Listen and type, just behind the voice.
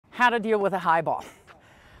how to deal with a high ball.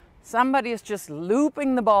 Somebody is just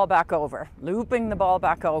looping the ball back over,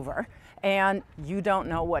 and you don't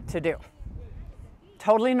know what to do.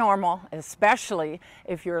 Totally normal, especially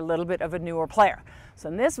if you're a little bit of a newer player. So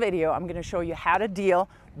in this video, I'm going to show you how to deal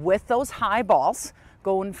with those high balls,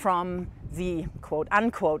 going from the quote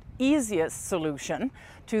unquote easiest solution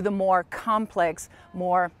to the more complex,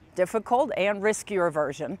 more difficult and riskier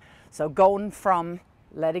version. So going from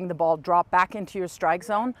letting the ball drop back into your strike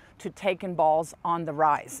zone to taking balls on the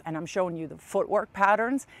rise. And I'm showing you the footwork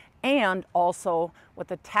patterns and also what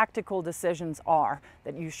the tactical decisions are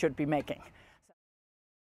that you should be making.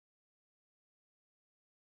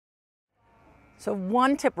 So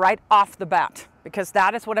one tip right off the bat, because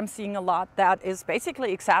that is what I'm seeing a lot, that is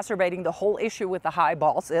basically exacerbating the whole issue with the high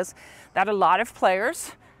balls, is that a lot of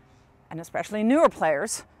players, and especially newer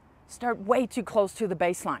players, start way too close to the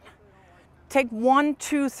baseline. Take 1,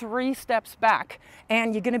 2, 3 steps back,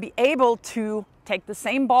 and you're going to be able to take the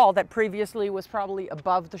same ball that previously was probably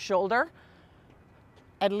above the shoulder,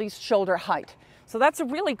 at least shoulder height. So that's a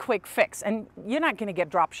really quick fix, and you're not going to get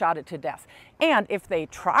drop shotted to death. And if they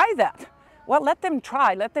try that, well, let them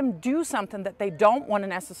try. Let them do something that they don't want to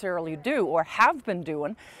necessarily do or have been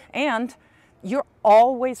doing, and you're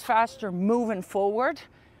always faster moving forward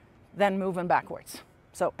than moving backwards.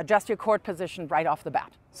 So adjust your court position right off the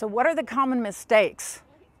bat. So what are the common mistakes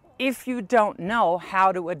if you don't know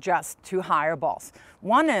how to adjust to higher balls?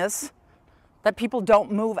 One is that people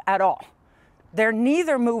don't move at all. They're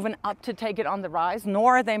neither moving up to take it on the rise,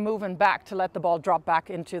 nor are they moving back to let the ball drop back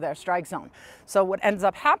into their strike zone. So what ends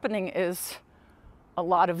up happening is a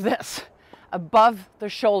lot of this, above the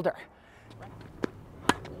shoulder.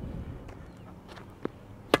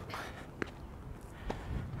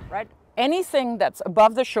 Right? Anything that's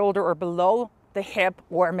above the shoulder or below the hip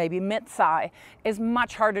or maybe mid-thigh is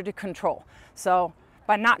much harder to control. So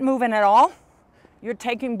by not moving at all, you're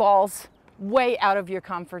taking balls way out of your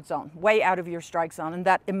comfort zone, way out of your strike zone, and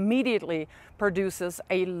that immediately produces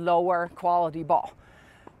a lower quality ball.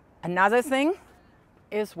 Another thing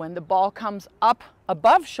is when the ball comes up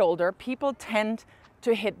above shoulder, people tend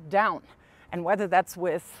to hit down. And whether that's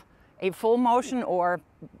with a full motion or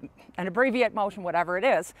an abbreviate motion, whatever it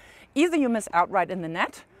is, either you miss outright in the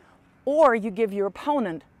net or you give your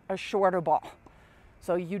opponent a shorter ball.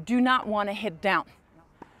 So you do not want to hit down.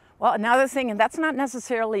 Well, another thing, and that's not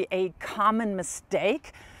necessarily a common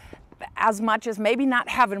mistake, as much as maybe not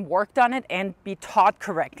having worked on it and be taught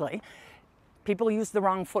correctly, people use the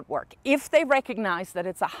wrong footwork. If they recognize that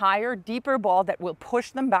it's a higher, deeper ball that will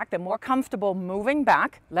push them back, they're more comfortable moving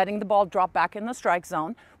back, letting the ball drop back in the strike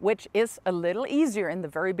zone, which is a little easier in the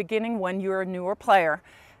very beginning when you're a newer player,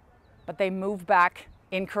 but they move back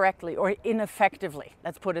incorrectly or ineffectively.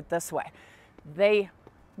 Let's put it this way. They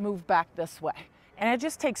move back this way. And it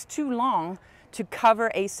just takes too long to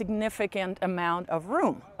cover a significant amount of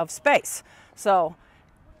room, of space. So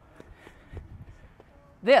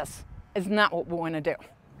this is not what we want to do.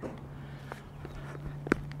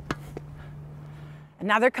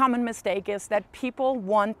 Another common mistake is that people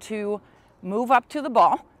want to move up to the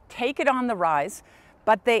ball, take it on the rise,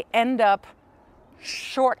 but they end up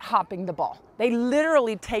short hopping the ball. They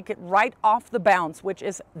literally take it right off the bounce, which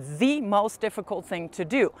is the most difficult thing to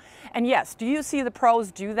do. And yes, do you see the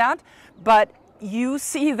pros do that? But you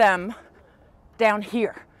see them down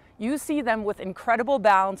here. You see them with incredible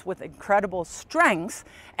balance, with incredible strength,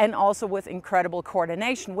 and also with incredible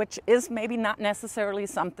coordination, which is maybe not necessarily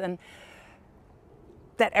something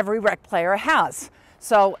that every rec player has.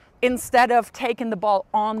 So instead of taking the ball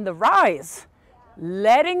on the rise,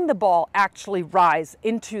 letting the ball actually rise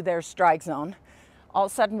into their strike zone, all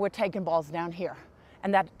of a sudden we're taking balls down here.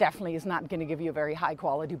 And that definitely is not going to give you a very high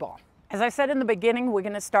quality ball. As I said in the beginning, we're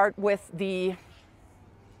going to start with the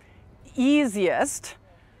easiest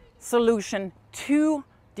solution to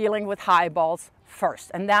dealing with high balls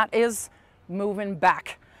first. And that is moving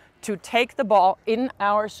back to take the ball in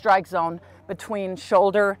our strike zone between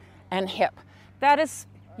shoulder and hip. That is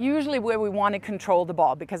usually where we want to control the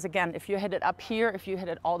ball, because again, if you hit it up here, if you hit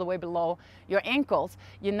it all the way below your ankles,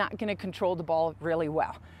 you're not going to control the ball really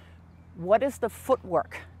well. What is the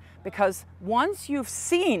footwork? Because once you've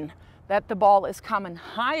seen that the ball is coming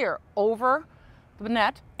higher over the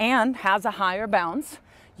net and has a higher bounce,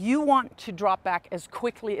 you want to drop back as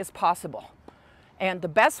quickly as possible. And the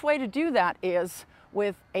best way to do that is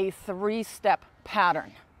with a 3-step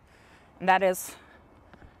pattern. And that is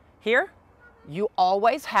here. You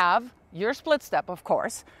always have your split step, of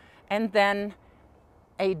course, and then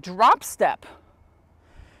a drop step.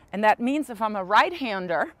 And that means if I'm a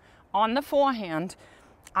right-hander on the forehand,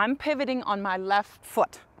 I'm pivoting on my left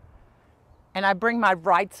foot. and I bring my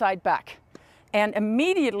right side back. And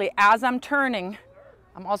immediately as I'm turning,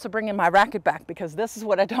 I'm also bringing my racket back, because this is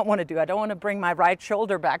what I don't want to do. I don't want to bring my right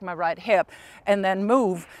shoulder back, my right hip, and then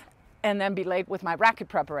move and then be late with my racket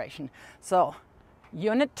preparation. So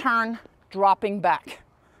unit turn, dropping back.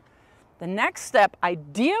 The next step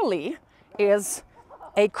ideally is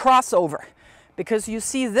a crossover, because you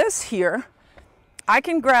see this here, I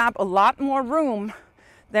can grab a lot more room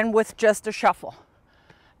than with just a shuffle.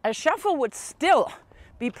 A shuffle would still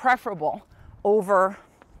be preferable over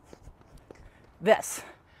this.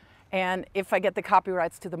 And if I get the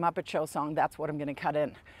copyrights to the Muppet Show song, that's what I'm going to cut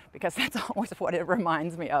in, because that's always what it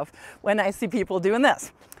reminds me of when I see people doing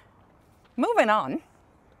this. Moving on,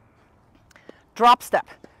 drop step,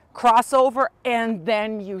 crossover, and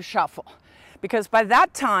then you shuffle. Because by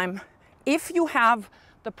that time, if you have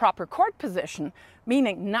the proper court position,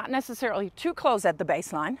 meaning not necessarily too close at the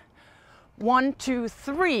baseline, 1, 2,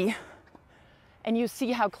 3, and you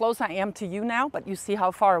see how close I am to you now, but you see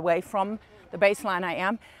how far away from the baseline I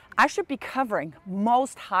am, I should be covering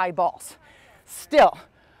most high balls still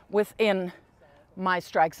within my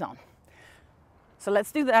strike zone. So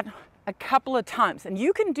let's do that a couple of times. And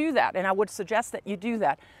you can do that, and I would suggest that you do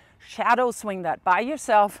that. Shadow swing that by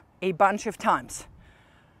yourself a bunch of times.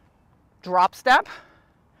 Drop step,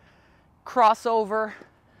 crossover,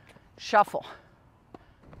 shuffle.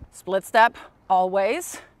 Split step,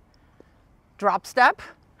 always. Drop step,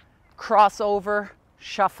 crossover,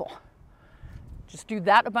 shuffle. Just do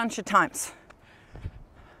that a bunch of times.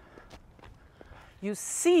 You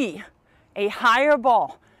see a higher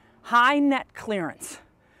ball, high net clearance.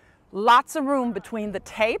 Lots of room between the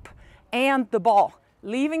tape and the ball,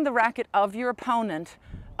 leaving the racket of your opponent.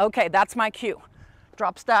 Okay, that's my cue.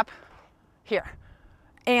 Drop step here.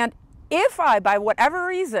 And if I, by whatever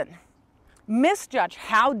reason, misjudge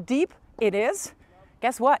how deep it is,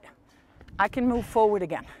 guess what? I can move forward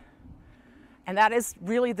again. And that is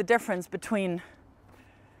really the difference between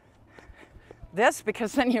this,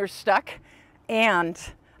 because then you're stuck, and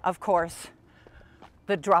of course,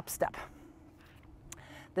 the drop step.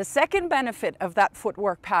 The second benefit of that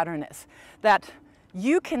footwork pattern is that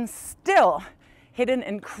you can still hit an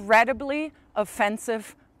incredibly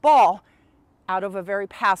offensive ball out of a very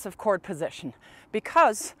passive court position,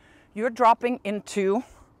 because you're dropping into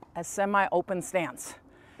a semi-open stance.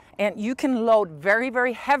 And you can load very,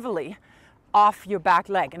 very heavily off your back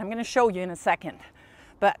leg. And I'm going to show you in a second.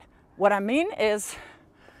 But what I mean is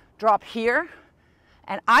drop here,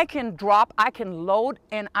 and I can drop, I can load,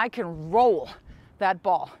 and I can roll that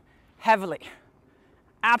ball heavily.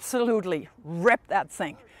 Absolutely rip that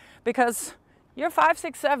thing. Because you're 5,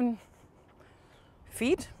 6, 7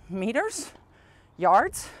 feet, meters,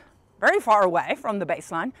 yards, very far away from the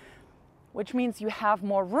baseline, which means you have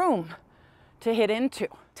more room to hit into.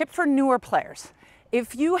 Tip for newer players: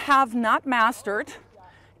 if you have not mastered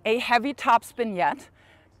a heavy topspin yet,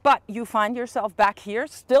 but you find yourself back here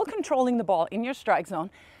still controlling the ball in your strike zone,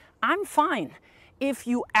 I'm fine if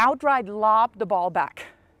you outright lob the ball back.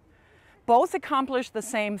 Both accomplish the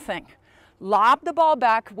same thing. Lob the ball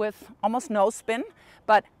back with almost no spin,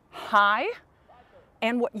 but high.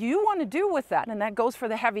 And what you want to do with that, and that goes for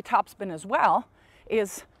the heavy topspin as well,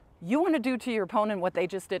 is you want to do to your opponent what they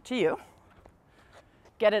just did to you.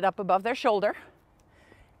 Get it up above their shoulder,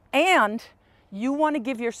 and you want to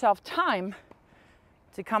give yourself time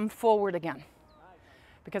to come forward again.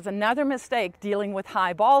 Because another mistake dealing with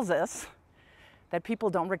high balls is that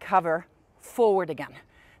people don't recover forward again.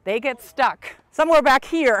 They get stuck somewhere back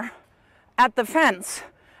here at the fence,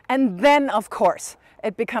 and then of course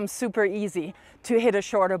it becomes super easy to hit a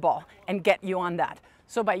shorter ball and get you on that.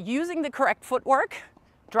 So by using the correct footwork,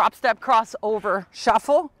 drop step, crossover,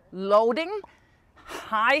 shuffle, loading,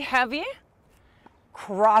 high, heavy,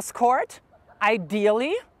 cross court,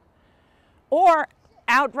 ideally, or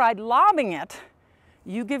outright lobbing it,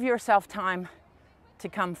 you give yourself time to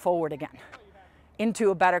come forward again into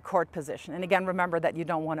a better court position. And again, remember that you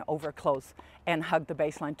don't want to overclose and hug the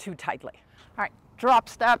baseline too tightly. All right, drop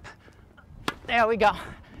step. There we go.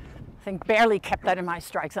 I think barely kept that in my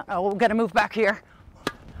strike zone. Oh, we're going to move back here.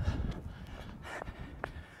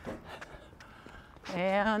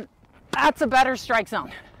 And that's a better strike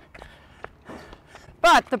zone.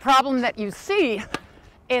 But the problem that you see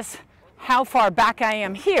is how far back I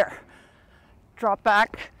am here. Drop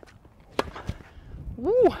back.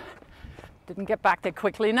 Woo! Didn't get back there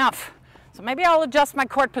quickly enough. So maybe I'll adjust my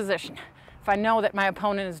court position if I know that my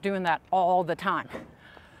opponent is doing that all the time.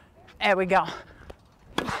 There we go.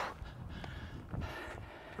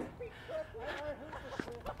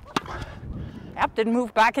 Yep, didn't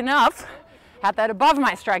move back enough. Had that above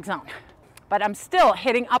my strike zone. But I'm still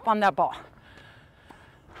hitting up on that ball.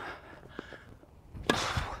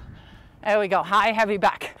 There we go, high, heavy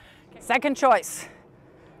back. Second choice,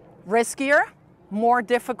 riskier, more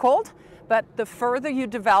difficult, but the further you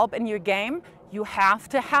develop in your game, you have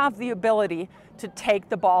to have the ability to take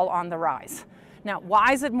the ball on the rise. Now,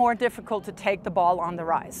 why is it more difficult to take the ball on the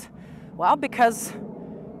rise? Well, because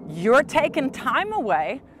you're taking time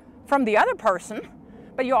away from the other person,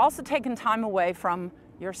 but you're also taking time away from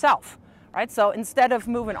yourself, right? So instead of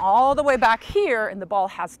moving all the way back here and the ball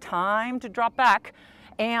has time to drop back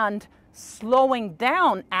and slowing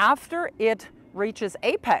down after it reaches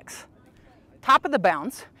apex, top of the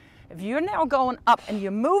bounce, if you're now going up and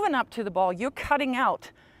you're moving up to the ball, you're cutting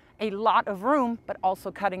out a lot of room, but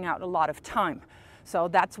also cutting out a lot of time. So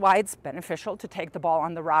that's why it's beneficial to take the ball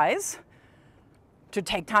on the rise, to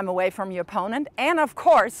take time away from your opponent. And of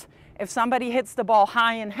course, if somebody hits the ball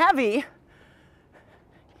high and heavy,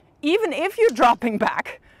 even if you're dropping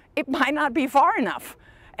back, it might not be far enough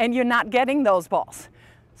and you're not getting those balls.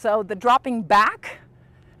 So the dropping back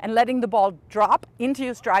and letting the ball drop into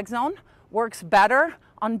your strike zone works better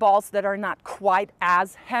on balls that are not quite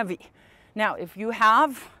as heavy. Now, if you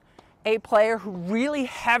have a player who really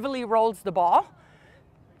heavily rolls the ball,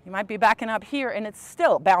 you might be backing up here and it's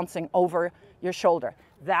still bouncing over your shoulder.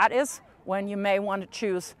 That is when you may want to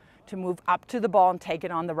choose to move up to the ball and take it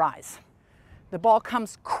on the rise. The ball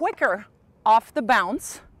comes quicker off the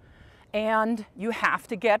bounce and you have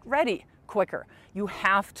to get ready quicker. You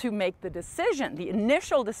have to make the decision, the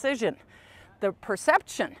initial decision, the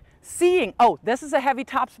perception, seeing, oh, this is a heavy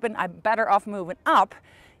topspin, I'm better off moving up.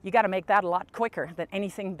 You got to make that a lot quicker than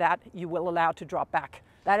anything that you will allow to drop back.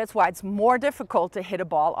 That is why it's more difficult to hit a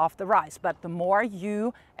ball off the rise. But the more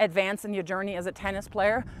you advance in your journey as a tennis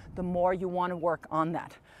player, the more you want to work on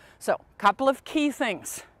that. So, a couple of key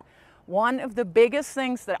things. One of the biggest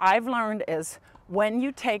things that I've learned is when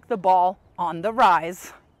you take the ball on the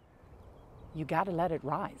rise, you got to let it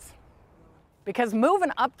rise. Because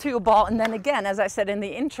moving up to a ball, and then again, as I said in the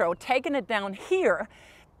intro, taking it down here,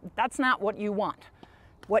 that's not what you want.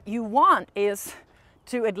 What you want is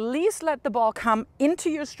to at least let the ball come into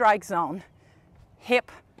your strike zone,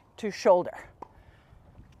 hip to shoulder.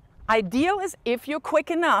 Ideal is if you're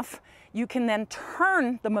quick enough, you can then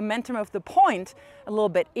turn the momentum of the point a little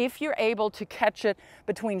bit if you're able to catch it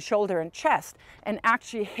between shoulder and chest and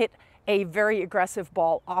actually hit a very aggressive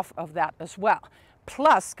ball off of that as well.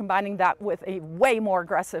 Plus, combining that with a way more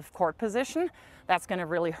aggressive court position, that's going to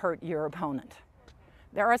really hurt your opponent.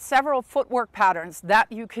 There are several footwork patterns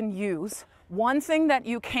that you can use. One thing that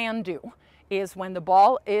you can do is when the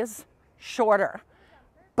ball is shorter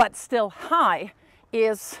but still high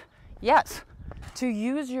is, yes, to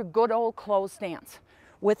use your good old closed stance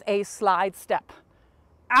with a slide step.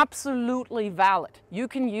 Absolutely valid. You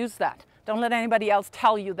can use that. Don't let anybody else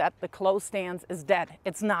tell you that the closed stance is dead.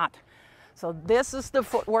 It's not. So this is the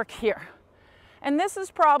footwork here. And this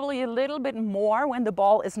is probably a little bit more when the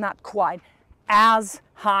ball is not quite as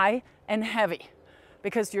high and heavy,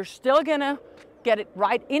 because you're still gonna get it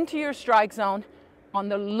right into your strike zone on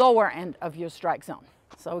the lower end of your strike zone.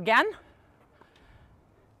 So again,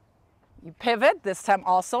 you pivot, this time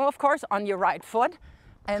also, of course, on your right foot,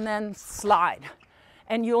 and then slide.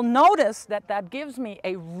 And you'll notice that that gives me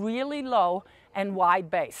a really low and wide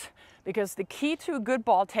base, because the key to a good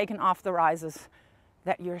ball taken off the rise is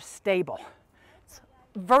that you're stable. It's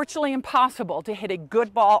virtually impossible to hit a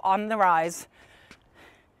good ball on the rise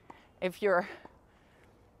if you're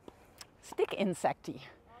stick insecty.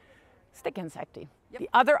 Yep. The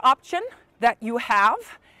other option that you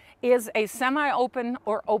have is a semi-open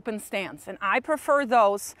or open stance. And I prefer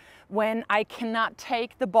those when I cannot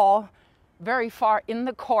take the ball very far in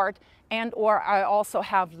the court and or I also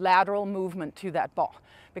have lateral movement to that ball.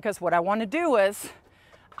 Because what I want to do is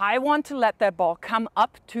I want to let that ball come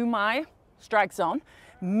up to my strike zone,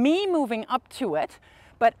 me moving up to it,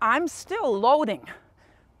 but I'm still loading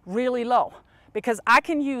really low because I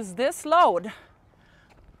can use this load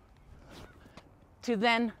to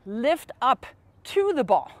then lift up to the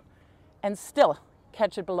ball and still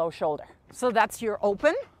catch it below shoulder. So that's your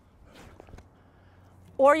open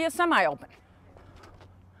or your semi-open.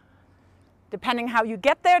 Depending how you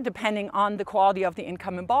get there, depending on the quality of the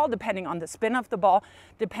incoming ball, depending on the spin of the ball,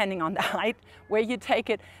 depending on the height, where you take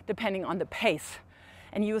it, depending on the pace.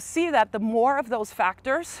 And you'll see that the more of those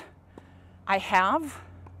factors I have,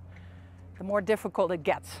 the more difficult it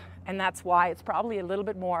gets. And that's why it's probably a little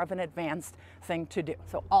bit more of an advanced thing to do.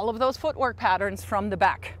 So all of those footwork patterns from the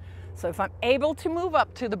back. So if I'm able to move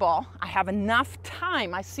up to the ball, I have enough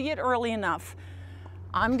time, I see it early enough,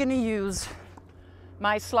 I'm gonna use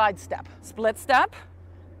my slide step. Split step,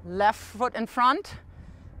 left foot in front,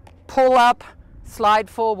 pull up, slide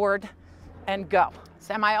forward, and go.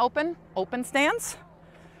 Semi-open, open stance,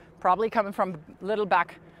 probably coming from a little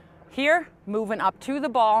back here, moving up to the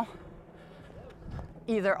ball,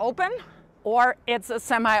 either open or it's a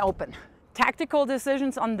semi-open. Tactical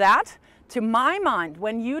decisions on that. To my mind,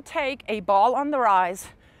 when you take a ball on the rise,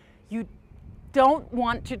 you don't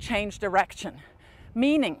want to change direction.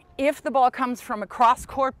 Meaning, if the ball comes from a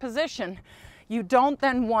cross-court position, you don't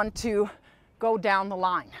then want to go down the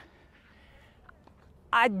line.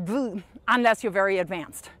 Unless you're very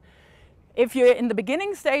advanced. If you're in the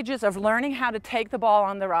beginning stages of learning how to take the ball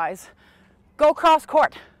on the rise, go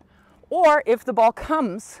cross-court. Or if the ball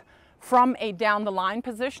comes from a down the line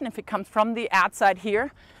position, if it comes from the outside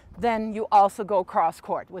here, then you also go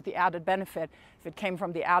cross-court with the added benefit if it came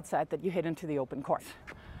from the outside that you hit into the open court.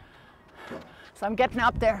 So I'm getting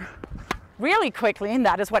up there really quickly, and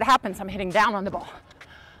that is what happens. I'm hitting down on the ball.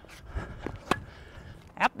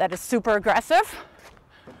 Yep, that is super aggressive.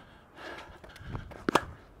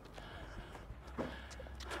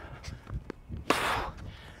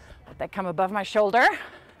 Let that come above my shoulder.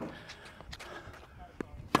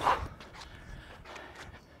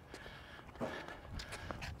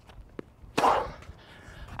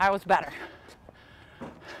 That was better.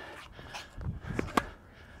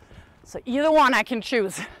 So either one I can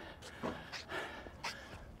choose.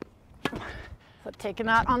 So taking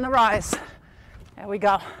that on the rise. There we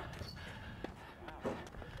go.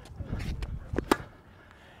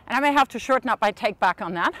 And I may have to shorten up my take back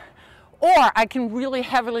on that. Or I can really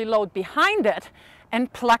heavily load behind it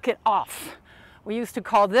and pluck it off. We used to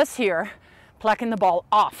call this here plucking the ball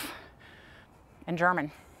off in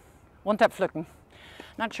German. Runterpflücken.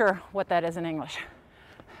 Not sure what that is in English.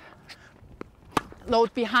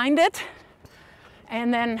 Load behind it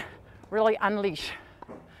and then really unleash.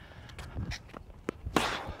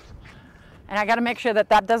 And I got to make sure that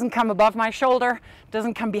that doesn't come above my shoulder,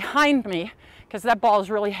 doesn't come behind me, because that ball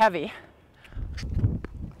is really heavy.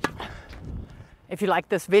 If you like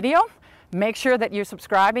this video, make sure that you're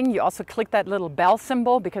subscribing. You also click that little bell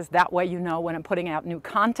symbol, because that way you know when I'm putting out new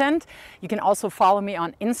content. You can also follow me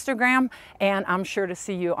on Instagram, and I'm sure to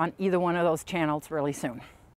see you on either one of those channels really soon.